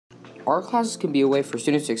Art classes can be a way for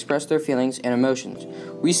students to express their feelings and emotions.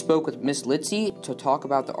 We spoke with Miss Litsey to talk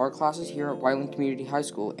about the art classes here at Whiteland Community High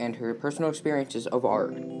School and her personal experiences of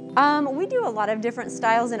art. We do a lot of different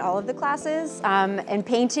styles in all of the classes. And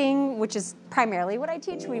painting, which is primarily what I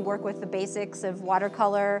teach, we work with the basics of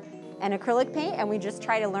watercolor and acrylic paint, and we just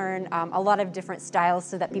try to learn a lot of different styles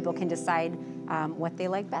so that people can decide what they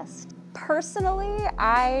like best. Personally,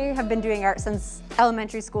 I have been doing art since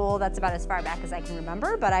elementary school. That's about as far back as I can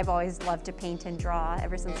remember, but I've always loved to paint and draw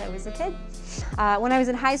ever since I was a kid. When I was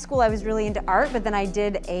in high school, I was really into art, but then I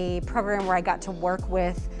did a program where I got to work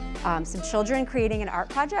with some children creating an art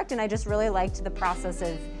project, and I just really liked the process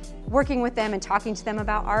of working with them and talking to them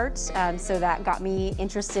about art, so that got me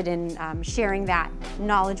interested in sharing that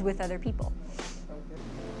knowledge with other people.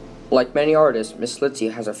 Like many artists, Miss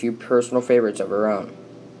Litsey has a few personal favorites of her own.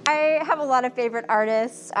 I have a lot of favorite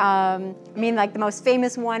artists. I mean, like the most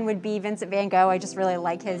famous one would be Vincent van Gogh. I just really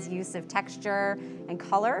like his use of texture and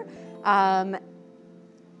color. But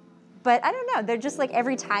I don't know, they're just like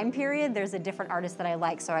every time period, there's a different artist that I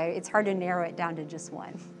like, so it's hard to narrow it down to just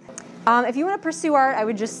one. If you want to pursue art, I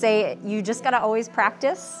would just say you just got to always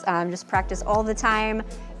practice. Just practice all the time.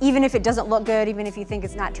 Even if it doesn't look good, even if you think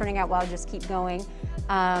it's not turning out well, just keep going.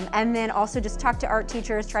 And then also just talk to art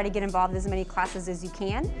teachers, try to get involved in as many classes as you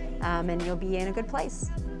can, and you'll be in a good place.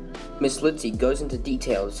 Miss Litsey goes into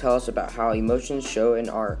detail to tell us about how emotions show in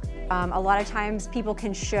art. A lot of times people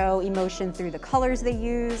can show emotion through the colors they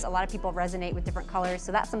use. A lot of people resonate with different colors,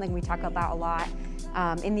 so that's something we talk about a lot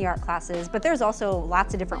in the art classes. But there's also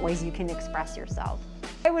lots of different ways you can express yourself.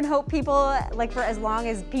 I would hope people, like for as long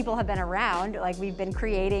as people have been around, like we've been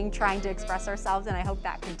creating, trying to express ourselves, and I hope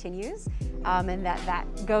that continues and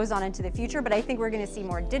that goes on into the future. But I think we're going to see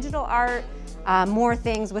more digital art, more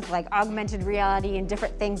things with like augmented reality and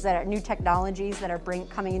different things that are new technologies that are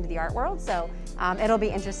coming into the art world. So it'll be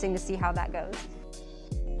interesting to see how that goes.